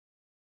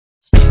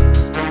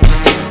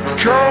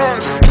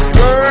God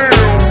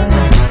damn,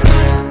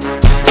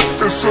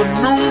 it's a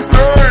new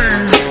day.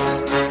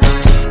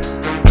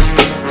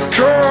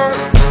 God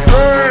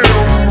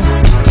damn,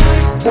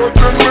 but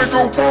that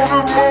nigga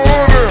wanted money.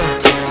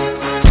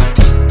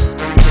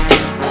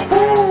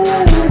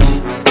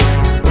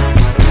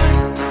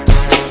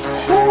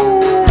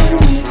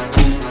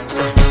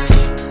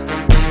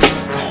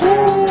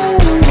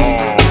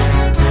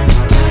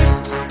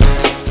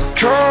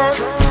 God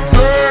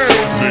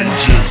damn, they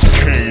just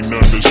can't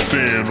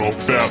understand or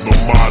fathom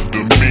my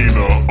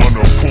demeanor.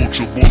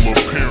 Unapproachable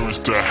appearance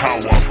to how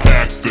I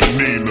pack the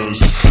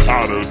Ninas.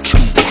 Out of 2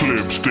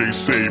 clips, they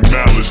say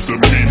malice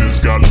demeanors.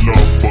 Got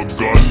love for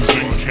guns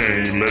and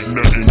cane, let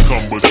nothing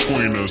come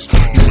between us.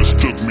 You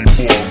mistook me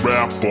for a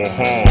rapper,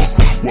 huh?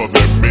 Well,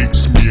 that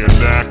makes me an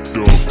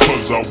actor,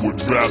 cause I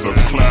would rather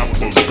clap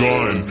a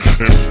gun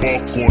and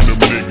buck on them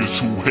niggas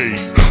who hate,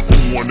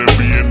 who wanna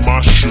be in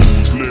my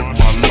shoes, live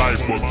my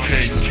life but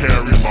can't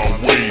carry my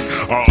weight.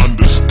 I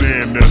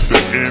understand that the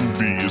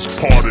envy is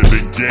part of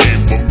the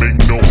game, but make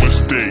no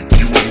mistake,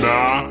 you and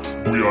I,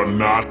 we are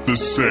not the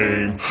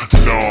same.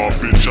 Nah,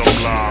 bitch,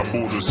 I'm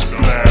liable to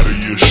splatter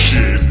your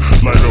shit,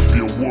 light up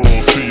your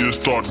world till you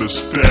start to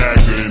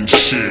stagger and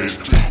shit.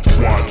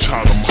 Watch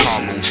how them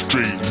hollow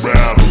straight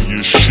rattle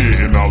your shit,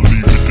 and I'll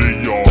leave it to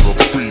y'all to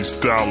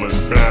freestyle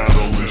and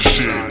battle and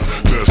shit.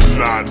 That's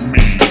not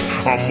me.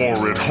 I'm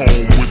more at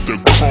home with the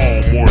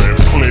chrome or at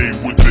play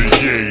with the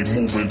yay,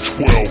 moving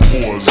 12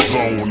 for a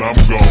zone. I'm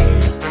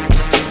gone.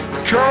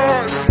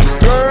 God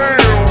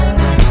damn,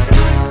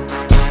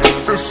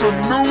 it's a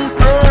new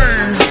day.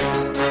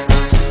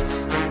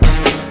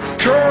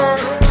 God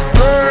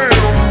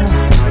damn,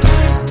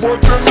 but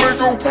that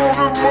nigga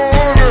wanted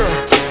money.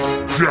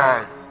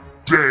 God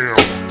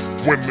damn,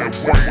 when that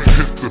white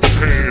hits the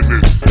pan,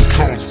 it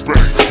comes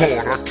back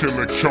hard. I can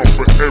account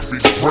for every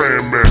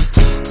gram at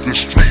the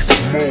streets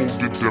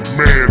molded the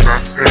man I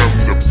am.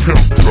 The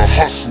pimp, the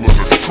hustler,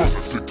 the truck,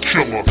 the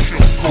killer,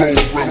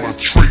 gorilla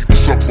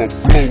traits of a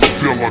blow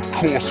dealer.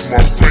 Course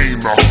my vein,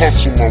 I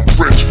hustle, I'm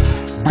rich.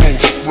 Blow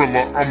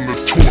skrilla, I'm the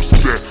torch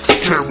that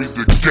carry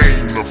the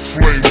game. The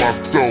flame I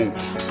throw,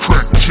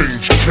 crack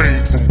change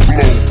came from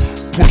blow.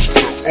 Push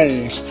the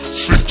O's,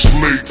 6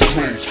 leg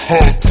close,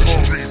 hug the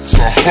streets, I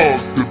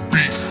hug the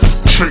beat.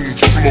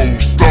 Change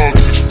flows, thug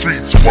the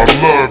streets, my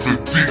love is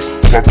deep,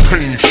 my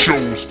pain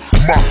shows.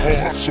 My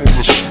heart's on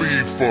the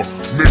sleeve for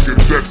nigga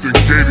that the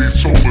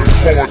Gators holding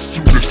hearts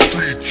through the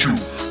street. You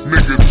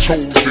nigga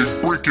told they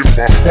breaking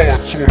my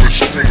heart's on the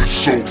street.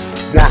 So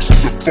watch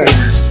the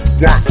phonies,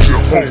 watch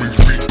your homies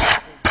be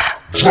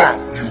drop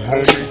you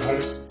homie.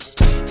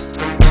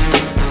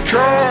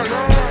 God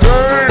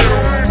damn,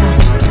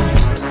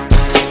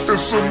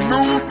 it's a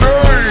new day.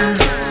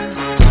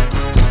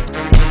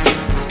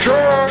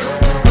 God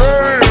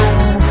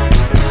damn,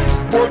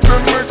 but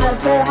that nigga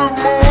wanted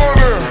money.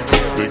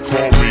 They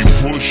call me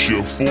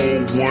Pusher for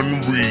one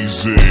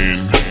reason,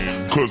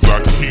 cause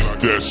I keep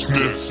that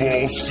sniff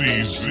all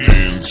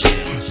seasons.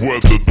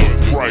 Whether the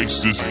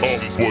price is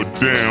up or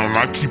down,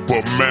 I keep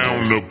a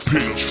mound to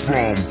pitch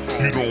from.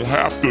 You don't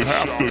have to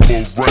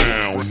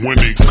around. When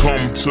it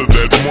come to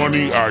that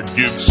money, I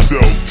get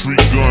stealth. 3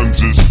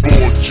 guns is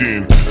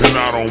fortune, and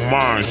I don't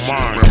mind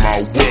sharing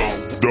my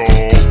wealth,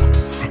 dog.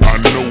 I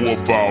know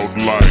about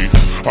life.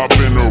 I've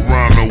been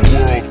around the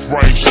world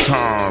thrice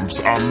times.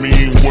 I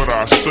mean what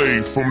I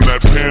say. From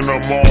that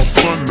Panama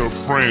sun to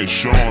France,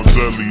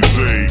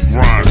 Champs-Elysees.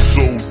 Grind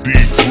so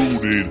deep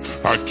rooted,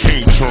 I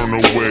can't turn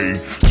away.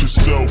 To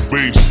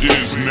self-base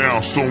is now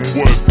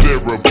somewhat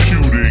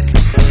therapeutic.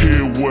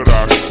 Hear what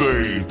I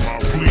say,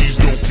 please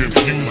don't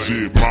confuse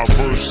it. My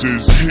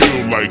verses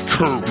heal like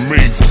Kurt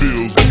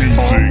Mayfield's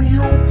music.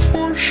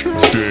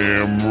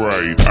 Damn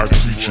right, I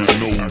treat you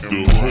know to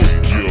hook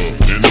ya,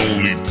 and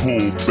only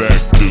pull back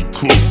to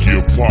cook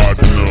your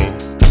partner.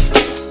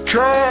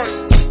 God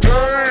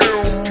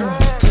damn,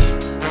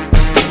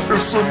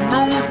 it's a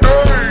new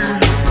day.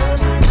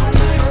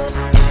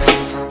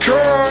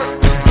 God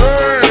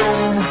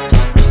damn,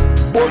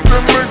 but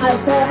that nigga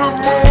wanted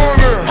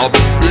money. I'll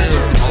be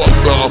damned if I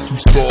die from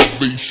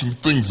starvation.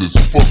 Things as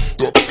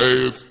fucked up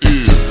as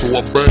is, so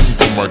I bang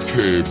for my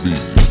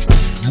cabbage.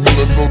 You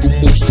wanna know the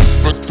most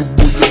effective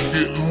way of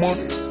getting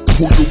money?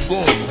 Pull your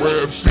gun,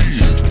 grab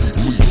seeds,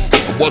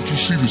 and watch you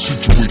see the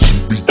situation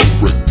be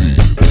corrected.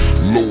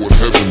 Lord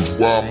heavens,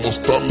 why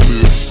must I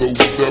live so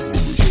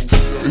devilish?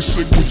 They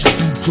say what you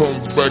do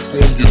comes back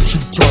on you 2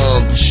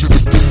 times. You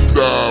should've been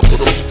died,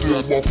 but I'm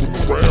still walking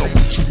around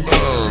with 2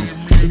 nines.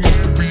 Who wants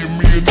to be a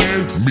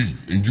millionaire? Me,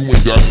 and you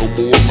ain't got no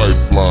more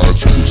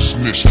lifelines. You a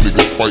snitch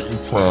nigga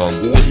fighting crime.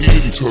 Go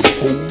ahead and tell the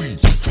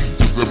police,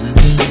 cause every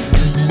move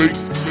you make,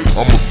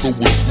 I'ma throw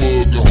a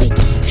slug and hope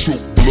you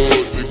choke blood,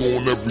 nigga,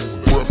 on every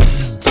breath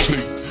you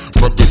take.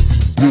 About to be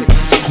broke,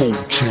 it's cold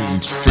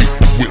chains, fake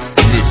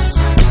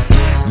witness.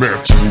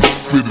 Natural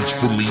spitters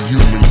from a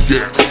human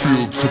gap,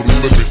 filled to the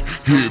limit,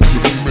 head to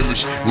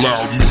diminish.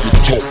 Loud niggas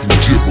talking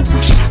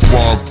gibberish.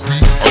 Rhymes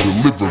beef, I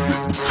deliver it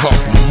with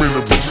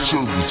complimentary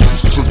service for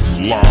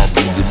certain live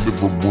in your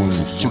living room,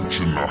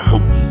 searching to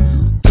hurt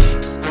you.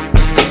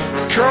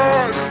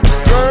 God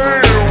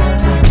damn,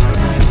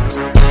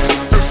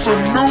 it's a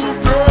new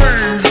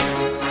day.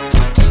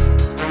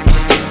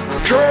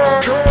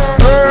 God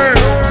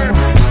damn,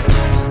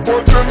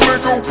 but that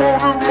nigga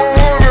wanted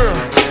money.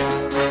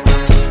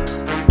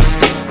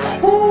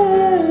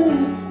 Ooh,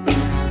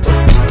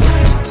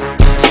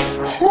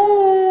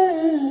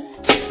 ooh,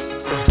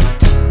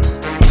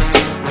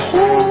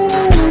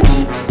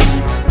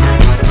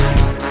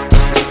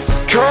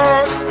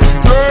 God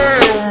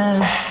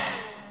damn.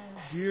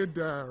 Dear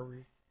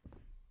Diary,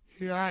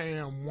 here I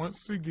am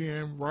once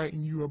again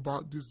writing you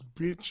about this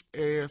bitch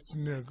ass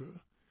nigga.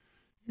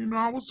 You know,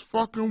 I was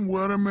fucking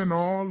with him and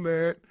all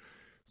that.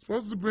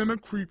 Supposed to have been a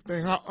creep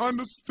thing. I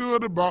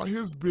understood about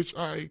his bitch.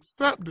 I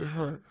accepted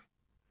her.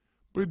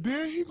 But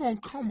then he gonna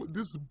come with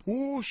this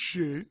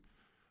bullshit,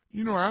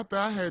 you know, after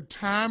I had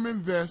time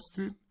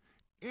invested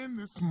in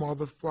this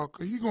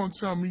motherfucker. He gonna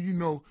tell me, you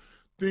know,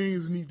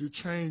 things need to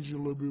change a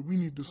little bit. We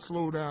need to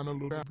slow down a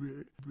little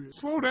bit.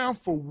 Slow down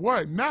for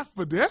what? Not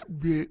for that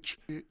bitch.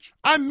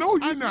 I know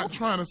you're not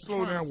trying to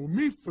slow down with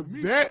me for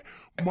that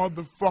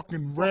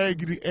motherfucking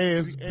raggedy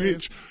ass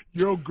bitch.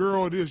 Your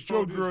girl this,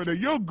 your girl that.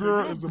 Your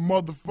girl is a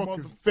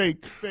motherfucking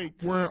fake.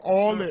 Wearing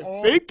all that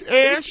fake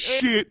ass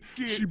shit.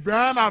 She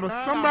buying out of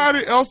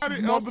somebody else's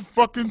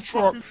motherfucking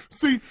truck.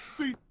 See,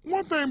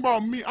 one thing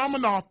about me, I'm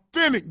an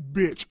authentic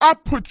bitch. I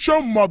put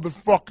your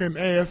motherfucking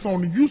ass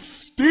on and you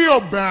still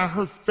buying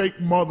her fake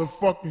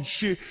motherfucking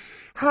shit.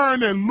 Her in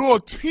that little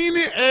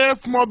teeny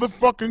ass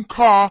motherfucking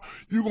car,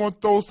 you gonna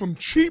throw some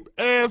cheap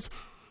ass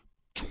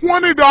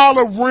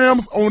 $20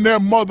 rims on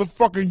that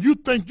motherfucking. You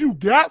think you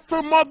got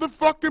some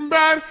motherfucking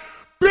body?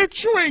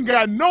 Bitch, you ain't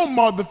got no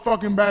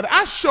motherfucking body.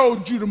 I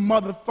showed you the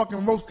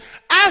motherfucking ropes.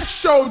 I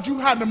showed you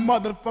how to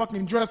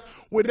motherfucking dress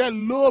with that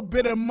little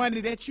bit of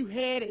money that you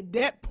had at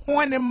that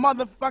point in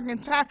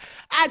motherfucking time.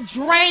 I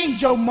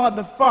drained your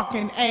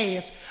motherfucking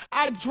ass.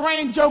 I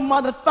drained your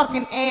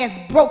motherfucking ass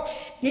broke.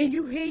 Here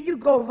you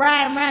go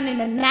riding around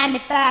in a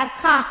 95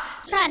 car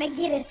trying to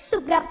get it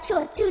souped up to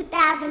a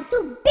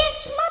 2002.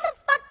 Bitch, motherfucker.